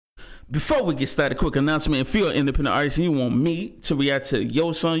Before we get started, quick announcement. If you're an independent artist and you want me to react to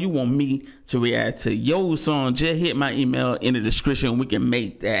your song, just hit my email in the description and we can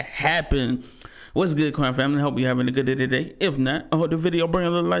make that happen. What's good, Crown Family? Hope you're having a good day today. If not, I hope the video bring a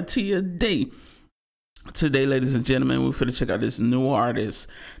little light to your day. Today, ladies and gentlemen, we're finna check out this new artist.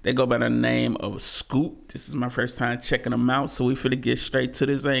 They go by the name of Scoop. This is my first time checking them out, so we finna get straight to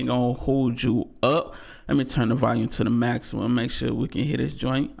this. I ain't gonna hold you up. Let me turn the volume to the maximum. Make sure we can hear this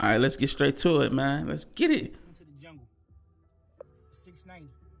joint. All right, let's get straight to it, man. Let's get it. To the jungle.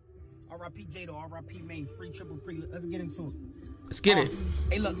 690. R.I.P. Jado, R.I.P. Main, free triple pre. Let's get into it. Let's get it.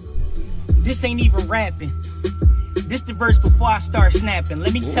 Hey, look, this ain't even rapping. This the verse before I start snapping.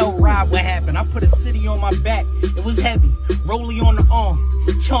 Let me tell Rob what happened. I put a city on my back. It was heavy. Rolly on the arm.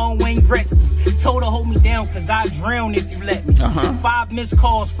 John Wayne Gretzky. Told her hold me down because I drown if you let me. 5 missed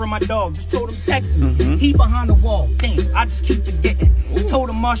calls from my dog. Just told him text me. He behind the wall. Damn, I just keep forgetting. Told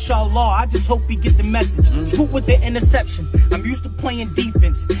him mashallah. I just hope he get the message. Scoop with the interception. I'm used to playing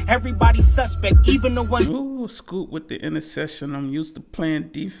defense. Everybody's suspect, even the ones. Ooh, Scoop with the interception. I'm used to playing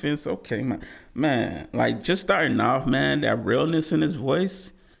defense. Okay, man. Like, just starting off, man, that realness in his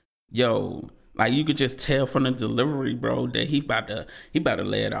voice, yo, like you could just tell from the delivery, bro, that he about to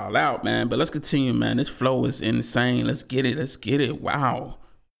lay it all out, man. But let's continue, man. This flow is insane. Let's get it. Wow.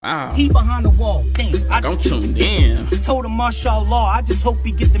 He behind the wall. Damn, I just tuned in. Told him mashallah. I just hope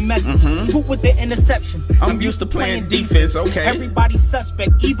he get the message. Scoop with the interception. I'm used to playing defense. Okay. Everybody's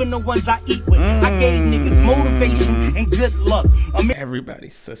suspect, even the ones I eat with. I gave niggas motivation and good luck.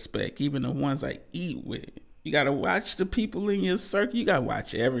 Everybody's suspect, even the ones I eat with. You gotta watch the people in your circle. You gotta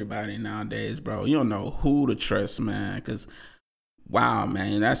watch everybody nowadays, bro. You don't know who to trust, man, because wow,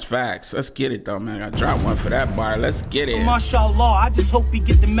 man, that's facts. Let's get it, though, man. I dropped one for that bar. Let's get it. Mashallah, I just hope he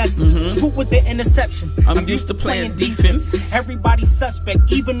get the message. Scoop with the interception. I'm used to playing defense. Everybody's suspect,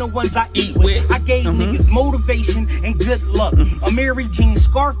 even the ones I eat with. I gave niggas motivation and good luck. A Mary Jean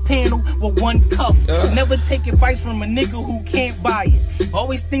scarf panel with one cuff. Never take advice from a nigga who can't buy it.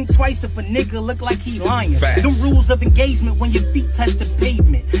 Always think twice if a nigga look like he lying. Facts. The rules of engagement when your feet touch the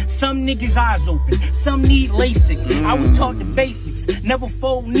pavement. Some niggas eyes open, some need LASIK. I was taught the basics. Never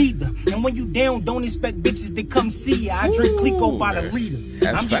fold neither. And when you down, don't expect bitches to come see you. I drink Clico by the liter.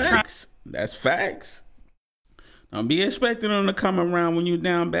 That's facts. That's facts. Don't be expecting them to come around when you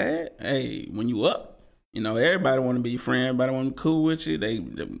down bad. Hey, when you up, you know, everybody want to be your friend. Everybody want to be cool with you.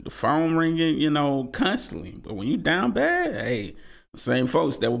 The phone ringing, you know, constantly. But when you down bad, hey, same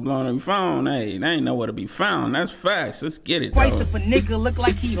folks that were blowing on your phone, hey, they ain't nowhere to be found. That's facts. Let's get it, twice if a nigga look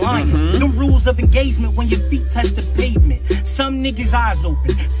like he lying. The rules of engagement when your feet touch the pavement. Some niggas eyes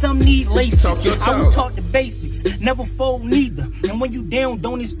open, some need LASIK. I was taught the basics, never fold neither. And when you down,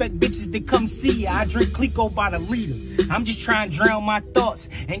 don't expect bitches to come see you. I drink Clico by the liter. I'm just trying to drown my thoughts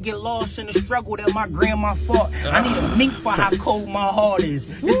and get lost in the struggle that my grandma fought. I need a mink for how cold my heart is.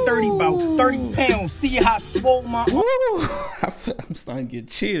 It's 30 pounds. See how swole my I'm starting to get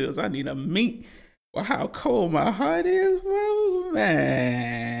chills. I need a mink for how cold my heart is, bro.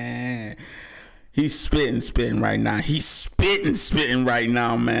 Man, he's spitting right now. He's spitting right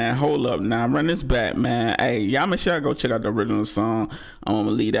now, man. Hold up now. Run this back, man. Hey, y'all make sure I go check out the original song. I'm gonna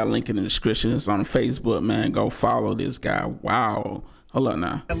leave that link in the description. It's on Facebook, man. Go follow this guy. Wow. Hold up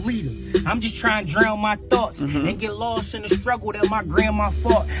now. I'm just trying to drown my thoughts and get lost in the struggle that my grandma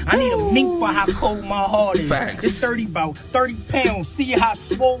fought. I need a mink for how cold my heart is. Facts. It's 30 pounds. See how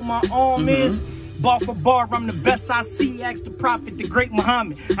swole my arm is? Bar for bar, I'm the best I see. Ask the prophet, the great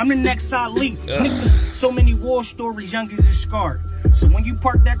Muhammad. I'm the next Ali. So many war stories, youngins is scarred. So when you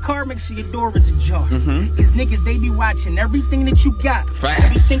park that car, make sure your door is ajar. Cause niggas, they be watching everything that you got. Facts. They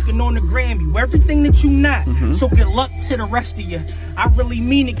be thinking on the gram, you everything that you not. So good luck to the rest of you. I really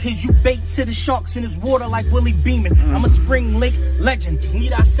mean it, cause you bait to the sharks in this water like Willie Beeman. I'm a Spring Lake legend.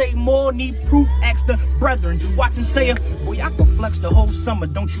 Need I say more? Need proof? Ask the brethren. Watch him say it. Boy, I can flex the whole summer,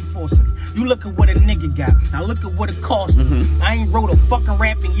 don't you force me. You look at what a nigga got. Now look at what it cost me. I ain't wrote a fucking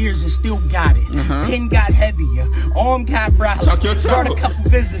rap in years and still got it. Pen got heavier. Arm got brown. Brought a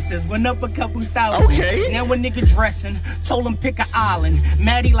couple businesses, went up a couple thousand. Okay. Now a nigga dressing, told him pick an island.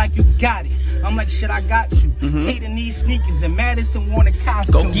 Maddie like you got it. I'm like shit, I got you. Kaden these sneakers and Madison want a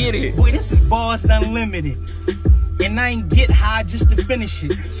costume. Go get it. Boy, this is Bars Unlimited. And I ain't get high just to finish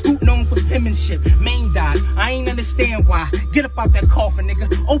it. Scoot known for penmanship. Main died. I ain't understand why. Get up out that coffin,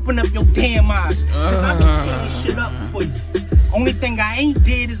 nigga. Open up your damn eyes. Cause I been tearing shit up for you. Only thing I ain't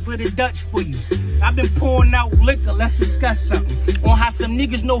did is lit a Dutch for you. I've been pouring out liquor, let's discuss something. On how some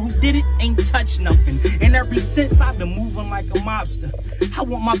niggas know who did it, ain't touched nothing. And ever since I've been moving like a mobster. I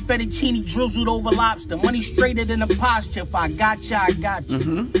want my fettuccine drizzled over lobster. Money straighter than a posture. If I got ya, I got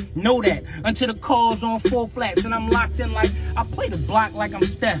you. Know that. Until the call's on 4 flats and I'm locked in like I play the block like I'm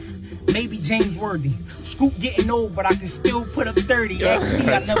Steph. Maybe James Worthy. Scoop getting old, but I can still put up 30. Ask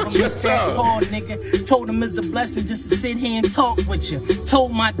me, I never missed that call, nigga. Told him it's a blessing just to sit here and talk with you.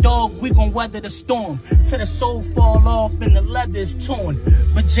 Told my dog we gon' weather the storm. Till the soul fall off and the leather is torn.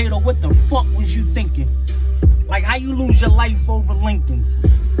 But Jado, what the fuck was you thinking? Like how you lose your life over Lincoln's?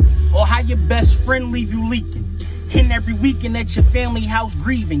 Or how your best friend leave you leaking? And every weekend at your family house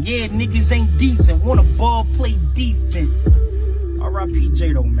grieving. Yeah, niggas ain't decent. Wanna ball play defense. R.I.P.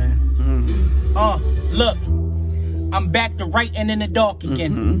 Jado, man. Look, I'm back to writing in the dark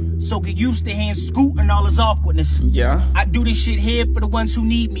again. So get used to hearing Scoot and all his awkwardness. Yeah. I do this shit here for the ones who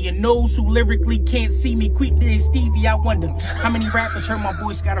need me and those who lyrically can't see me. Quick day Stevie, I wonder how many rappers heard my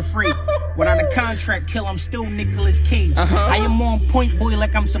voice got afraid. Without a contract kill, I'm still Nicolas Cage. I am on point, boy,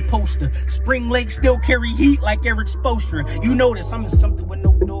 like I'm supposed to. Spring Lake still carry heat like Eric Spoelstra. You know this, I'm in something with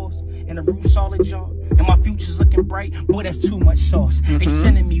no doors and a roof solid jaw. And my future's looking bright, boy, that's too much sauce. They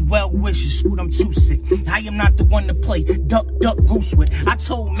sending me well wishes, Scoot, I'm too sick. I am not the one to play duck, duck, goose with. I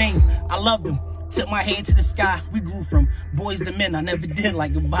told Maine, I loved him. Tipped my head to the sky, we grew from boys to men. I never did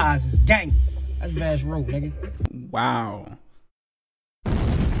like goodbyes, it's gang. That's Vash Road, nigga. Wow.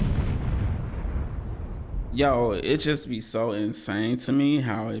 Yo, it just be so insane to me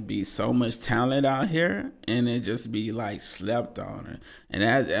how it be so much talent out here and it just be like slept on. And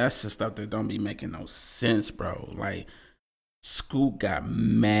that's the stuff that don't be making no sense, bro. Like, Scoot got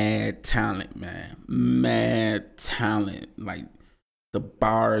mad talent, man. Mad talent. Like, the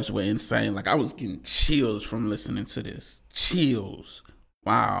bars were insane. Like, I was getting chills from listening to this. Chills.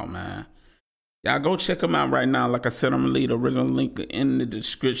 Wow, man. Y'all go check him out right now. Like I said, I'm gonna leave the original link in the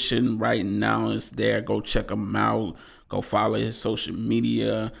description right now. It's there. Go check him out. Go follow his social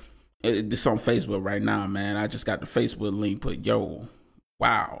media. It's on Facebook right now, man. I just got the Facebook link, but yo,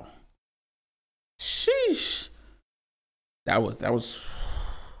 wow. Sheesh. That was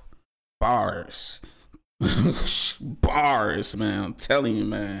bars. Bars, man. I'm telling you,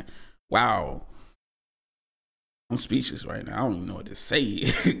 man. Wow. I'm speechless right now. I don't even know what to say.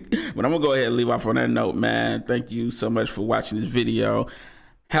 But I'm going to go ahead and leave off on that note, man. Thank you so much for watching this video.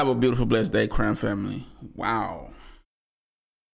 Have a beautiful, blessed day, Crown family. Wow.